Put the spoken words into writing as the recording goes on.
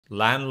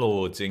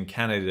Landlords in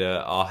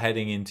Canada are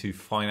heading into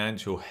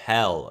financial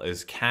hell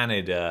as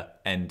Canada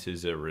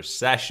enters a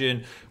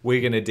recession.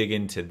 We're going to dig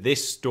into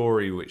this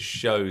story, which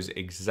shows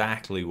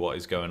exactly what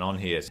is going on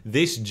here.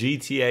 This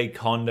GTA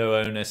condo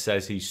owner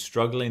says he's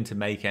struggling to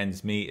make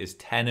ends meet as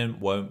tenant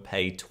won't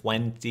pay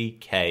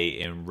 $20K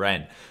in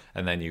rent.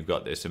 And then you've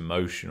got this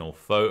emotional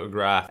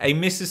photograph. A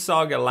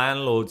Mississauga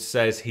landlord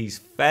says he's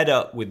fed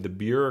up with the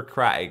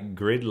bureaucratic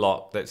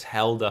gridlock that's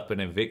held up an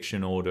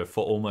eviction order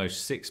for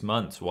almost 6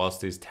 months,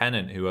 whilst his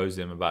tenant, who owes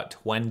him about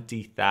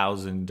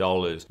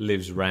 $20,000,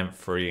 lives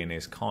rent-free in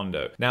his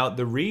condo. Now,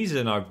 the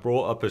reason I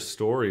brought up a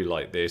story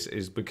like this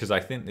is because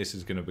I think this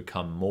is going to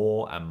become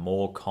more and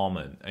more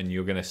common, and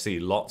you're going to see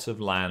lots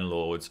of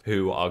landlords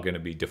who are going to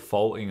be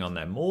defaulting on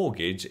their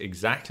mortgage,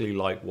 exactly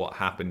like what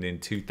happened in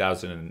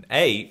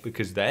 2008,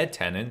 because their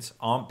tenants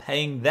aren't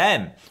paying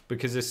them,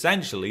 because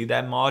essentially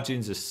their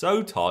margins are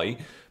so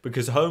tight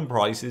because home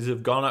prices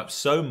have gone up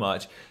so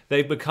much,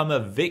 they've become a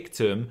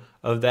victim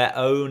of their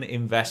own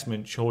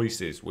investment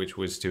choices, which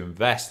was to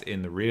invest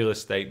in the real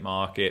estate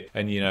market.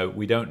 And, you know,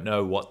 we don't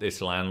know what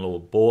this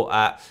landlord bought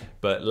at,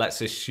 but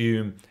let's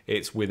assume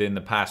it's within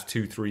the past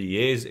 2-3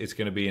 years. It's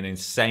going to be an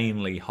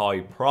insanely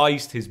high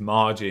priced. His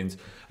margins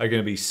are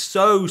going to be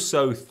so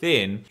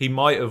thin, he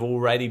might have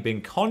already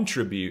been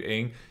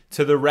contributing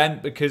to the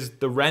rent because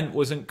the rent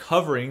wasn't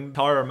covering the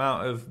entire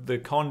amount of the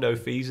condo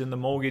fees and the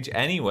mortgage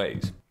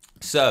anyways.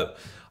 So,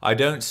 I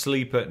don't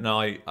sleep at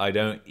night, I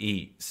don't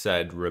eat,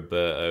 said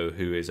Roberto,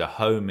 who is a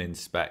home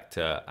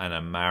inspector and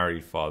a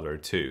married father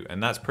too.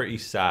 And that's pretty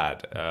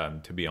sad,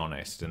 to be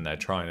honest, and they're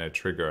trying to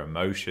trigger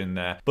emotion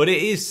there. But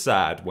it is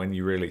sad when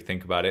you really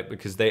think about it,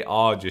 because they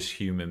are just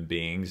human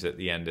beings at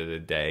the end of the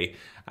day.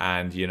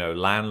 And, you know,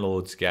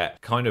 landlords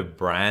get kind of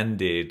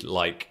branded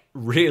like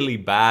really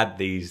bad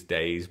these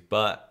days,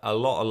 but a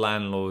lot of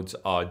landlords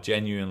are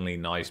genuinely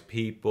nice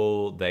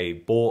people. They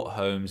bought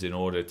homes in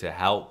order to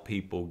help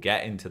people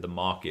get into the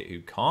market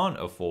who can't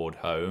afford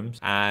homes,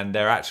 and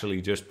they're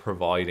actually just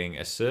providing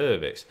a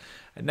service.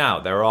 Now,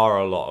 there are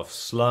a lot of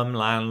slum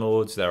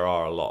landlords, there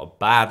are a lot of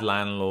bad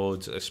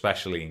landlords,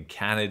 especially in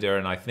Canada,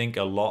 and I think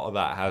a lot of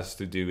that has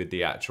to do with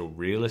the actual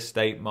real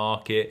estate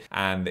market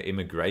and the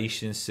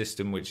immigration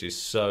system, which is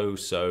so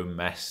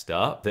messed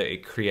up that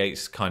it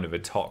creates kind of a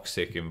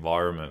toxic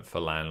environment for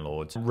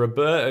landlords.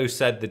 Roberto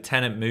said the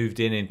tenant moved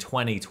in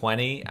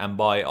 2020, and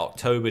by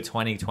October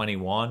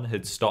 2021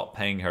 had stopped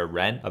paying her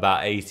rent,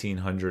 about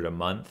 $1,800 a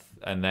month.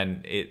 And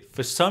then it,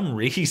 for some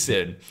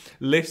reason,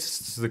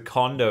 lists the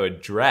condo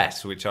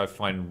address, which I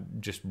find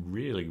just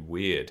really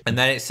weird. And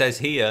then it says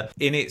here,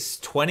 in its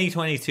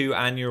 2022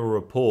 annual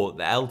report,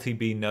 the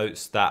LTB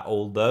notes that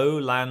although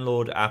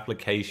landlord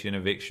application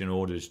eviction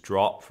orders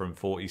dropped from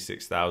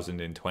 46,000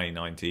 in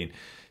 2019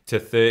 to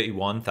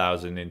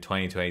 31,000 in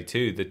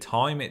 2022, the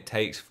time it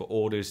takes for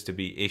orders to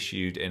be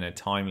issued in a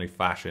timely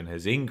fashion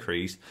has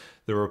increased.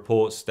 The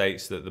report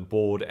states that the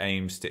board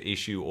aims to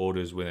issue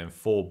orders within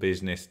 4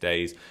 business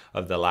days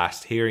of the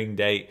last hearing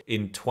date.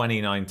 In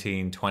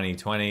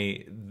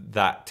 2019-2020,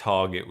 that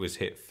target was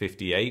hit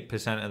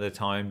 58% of the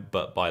time,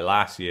 but by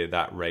last year,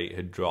 that rate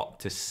had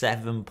dropped to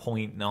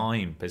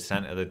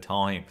 7.9% of the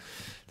time.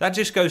 That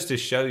just goes to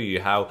show you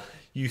how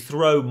you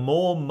throw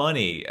more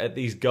money at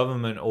these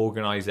government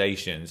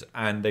organizations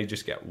and they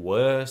just get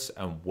worse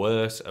and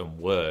worse and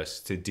worse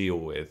to deal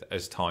with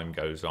as time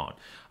goes on.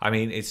 I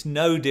mean, it's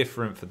no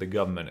different for the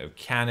government of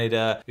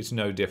Canada. It's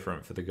no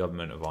different for the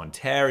government of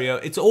Ontario.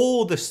 It's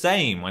all the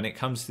same when it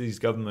comes to these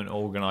government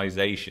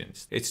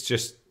organizations. It's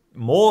just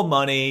more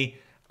money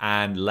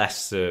and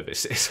less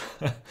services,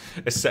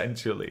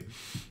 essentially.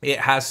 It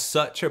has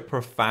such a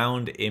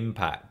profound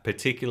impact,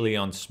 particularly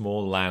on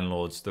small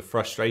landlords. The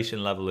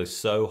frustration level is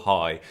so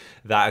high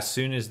that as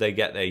soon as they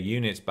get their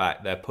units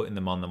back, they're putting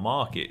them on the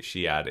market,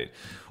 she added.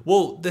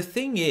 Well, the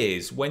thing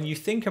is, when you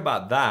think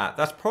about that,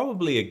 that's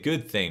probably a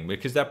good thing,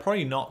 because they're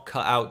probably not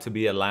cut out to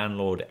be a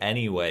landlord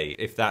anyway,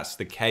 if that's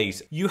the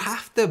case. You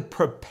have to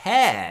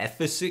prepare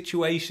for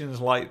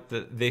situations like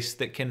this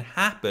that can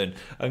happen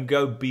and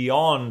go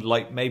beyond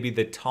like maybe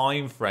the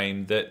time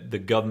frame that the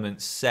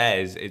government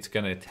says it's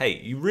going to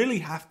take. You really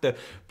have to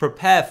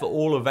prepare for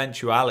all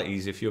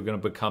eventualities if you're going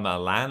to become a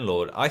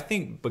landlord. I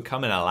think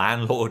becoming a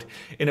landlord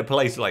in a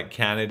place like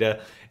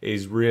Canada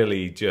is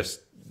really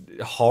just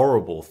a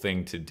horrible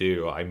thing to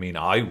do. I mean,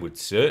 I would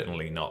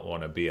certainly not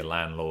want to be a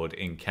landlord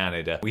in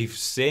Canada. We've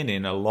seen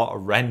in a lot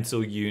of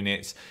rental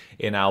units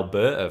in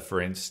Alberta, for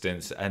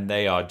instance, and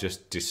they are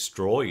just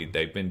destroyed.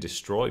 They've been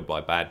destroyed by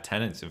bad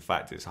tenants. In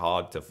fact, it's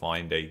hard to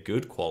find a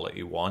good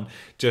quality one.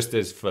 Just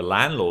as for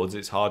landlords,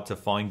 it's hard to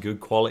find good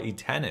quality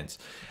tenants.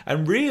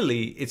 And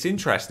really, it's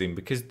interesting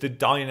because the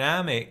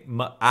dynamic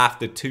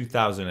after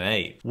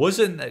 2008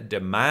 wasn't that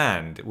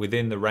demand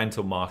within the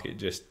rental market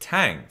just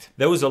tanked.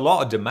 There was a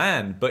lot of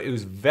demand, but it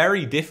was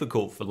very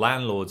difficult for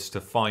landlords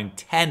to find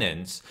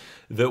tenants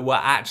that were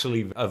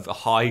actually of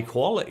high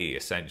quality,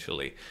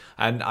 essentially.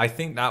 And I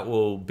think that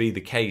will be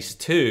the case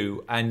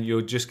too. And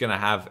you're just going to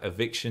have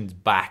evictions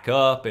back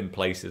up in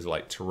places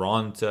like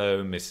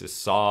Toronto,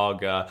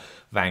 Mississauga,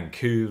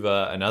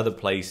 Vancouver and other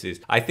places.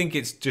 I think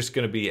it's just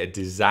going to be a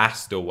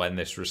disaster when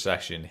this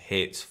recession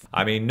hits.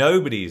 I mean,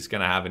 nobody's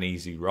going to have an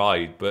easy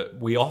ride, but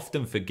we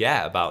often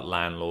forget about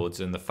landlords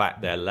and the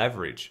fact they're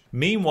leveraged.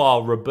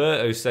 Meanwhile,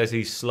 Roberto says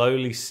he's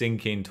slowly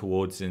sinking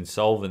towards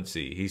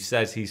insolvency. He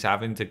says he's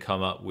having to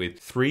come up with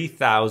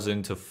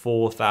 $3,000 to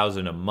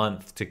 $4,000 a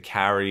month to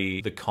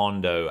carry the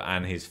condo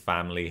and his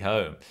family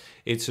home.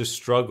 It's a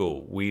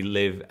struggle. We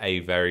live a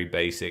very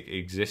basic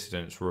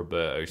existence,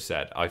 Roberto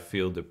said. I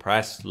feel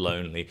depressed,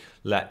 lonely,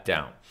 let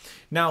down.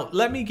 Now,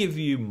 let me give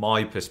you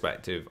my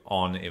perspective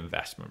on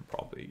investment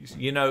properties.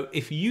 You know,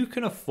 if you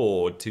can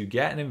afford to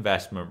get an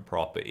investment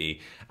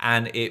property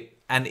and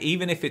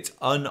even if it's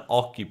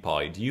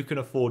unoccupied, you can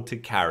afford to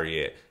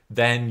carry it,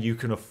 then you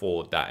can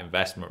afford that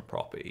investment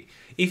property.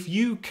 If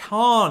you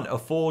can't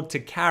afford to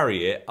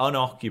carry it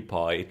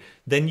unoccupied,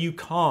 then you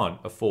can't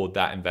afford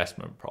that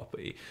investment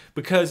property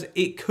because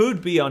it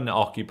could be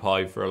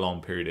unoccupied for a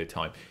long period of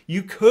time.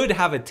 You could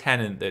have a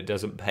tenant that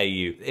doesn't pay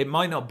you. It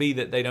might not be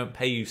that they don't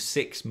pay you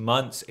 6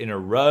 months in a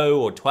row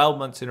or 12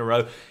 months in a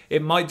row.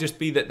 It might just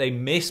be that they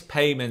miss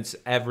payments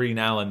every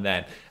now and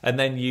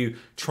then you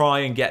try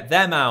and get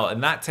them out,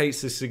 and that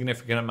takes a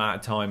significant amount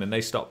of time and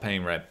they stop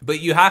paying rent.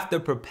 But you have to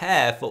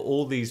prepare for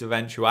all these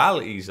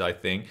eventualities, I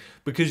think,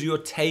 because you're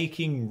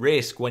taking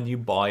risk when you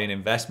buy an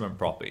investment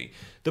property.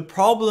 The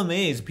problem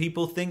is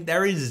people think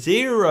there is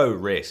zero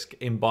risk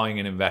in buying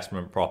an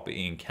investment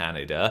property in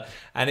Canada,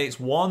 and it's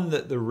one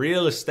that the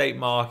real estate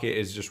market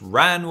is just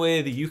ran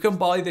with. You can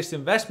buy this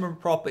investment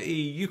property,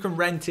 you can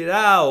rent it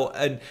out,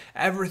 and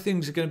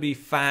everything's going to be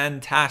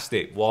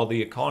fantastic while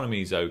the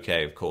economy's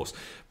okay, of course.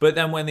 But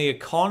then when the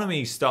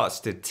economy starts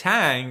to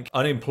tank,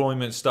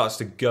 unemployment starts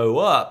to go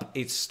up,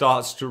 it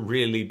starts to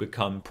really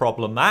become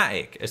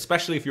problematic,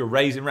 especially if you're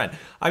raising rent.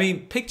 I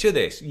mean, picture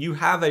this. You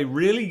have a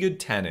really good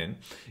tenant,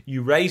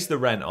 you raise the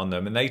rent on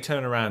them, and they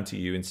turn around to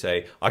you and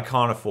say, I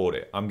can't afford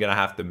it, I'm going to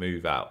have to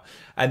move out.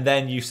 And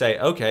then you say,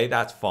 okay,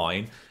 that's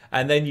fine.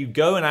 And then you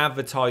go and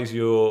advertise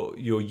your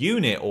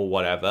unit or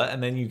whatever,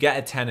 and then you get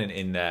a tenant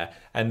in there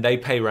and they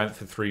pay rent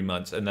for 3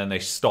 months and then they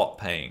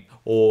stop paying.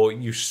 Or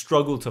you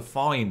struggle to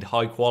find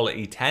high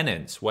quality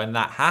tenants when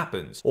that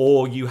happens.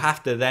 Or you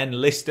have to then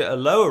list at a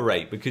lower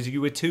rate because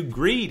you were too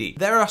greedy.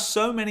 There are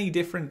so many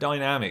different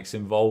dynamics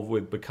involved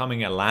with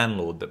becoming a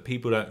landlord that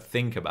people don't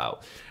think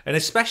about. And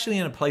especially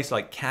in a place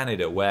like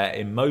Canada, where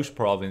in most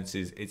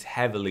provinces it's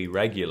heavily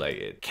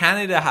regulated.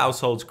 Canada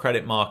households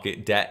credit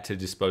market debt to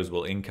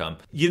disposable income.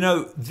 You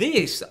know,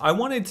 I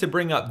wanted to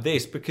bring up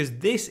this because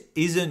this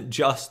isn't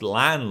just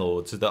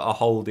landlords that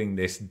are holding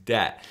this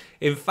debt.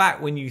 In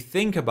fact, when you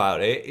think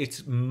about it,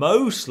 it's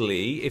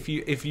mostly, if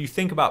you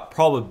think about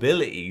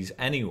probabilities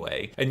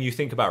anyway, and you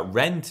think about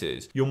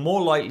renters, you're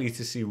more likely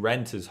to see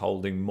renters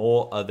holding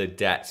more other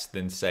debts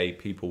than, say,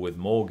 people with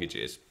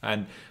mortgages.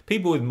 And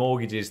people with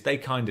mortgages, they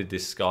kind of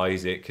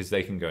disguise it because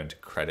they can go into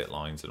credit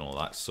lines and all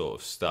that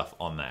sort of stuff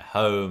on their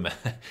home.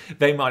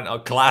 They might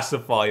not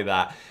classify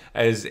that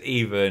as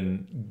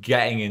even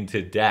getting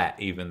into debt,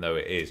 even though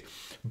it is.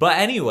 But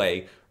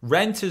anyway,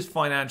 renters'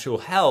 financial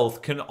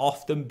health can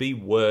often be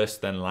worse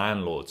than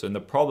landlords, and the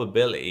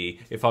probability,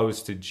 if I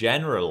was to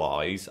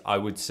generalize, I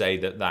would say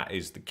that that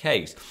is the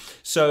case.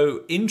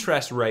 So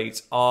interest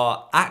rates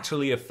are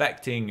actually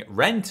affecting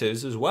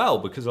renters as well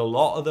because a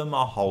lot of them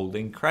are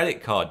holding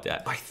credit card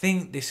debt. I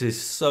think this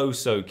is so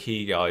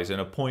key, guys,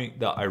 and a point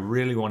that I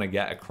really want to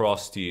get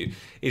across to you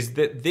is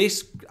that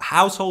this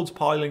households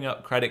piling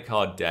up credit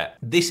card debt,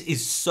 this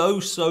is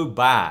so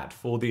bad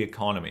for the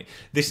economy.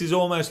 This is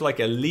almost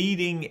like a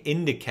leading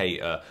indicator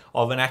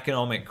of an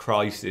economic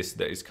crisis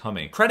that is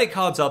coming. Credit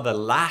cards are the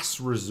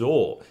last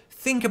resort.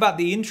 Think about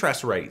the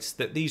interest rates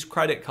that these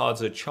credit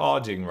cards are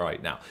charging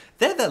right now.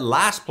 They're the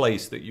last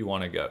place that you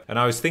want to go. And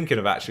I was thinking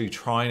of actually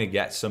trying to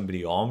get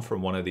somebody on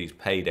from one of these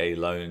payday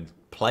loan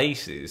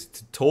places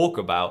to talk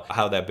about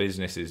how their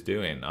business is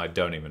doing. I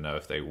don't even know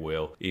if they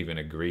will even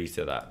agree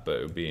to that, but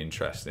it would be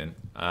interesting.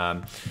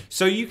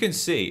 So you can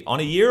see on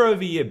a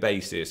year-over-year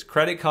basis,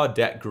 credit card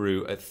debt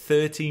grew at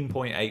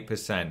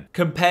 13.8%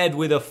 compared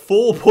with a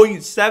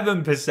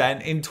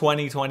 4.7% in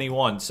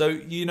 2021. So,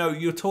 you know,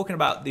 you're talking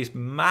about this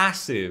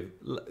massive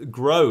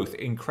growth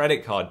in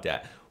credit card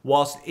debt,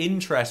 whilst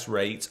interest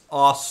rates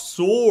are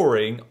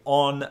soaring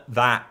on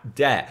that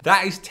debt.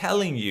 That is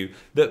telling you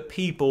that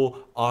people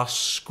are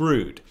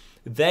screwed.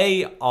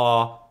 They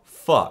are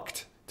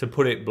fucked, to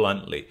put it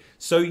bluntly.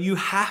 So you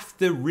have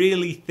to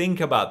really think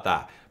about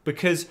that,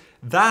 because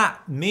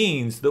that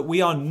means that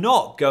we are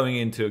not going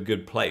into a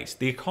good place.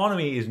 The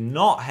economy is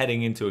not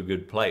heading into a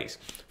good place.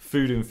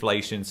 Food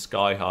inflation,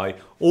 sky high,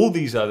 all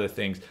these other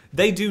things,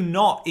 they do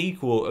not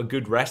equal a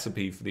good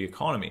recipe for the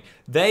economy.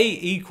 They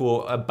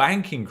equal a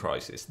banking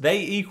crisis.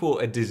 They equal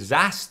a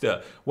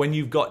disaster when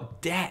you've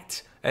got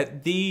debt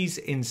at these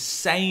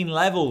insane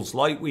levels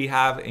like we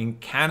have in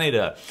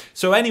Canada.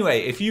 So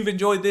anyway, if you've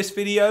enjoyed this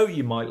video,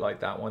 you might like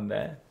that one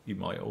there. You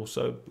might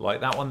also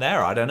like that one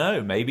there. I don't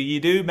know. Maybe you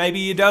do, maybe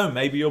you don't.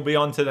 Maybe you'll be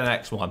on to the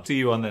next one. See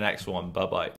you on the next one. Bye-bye.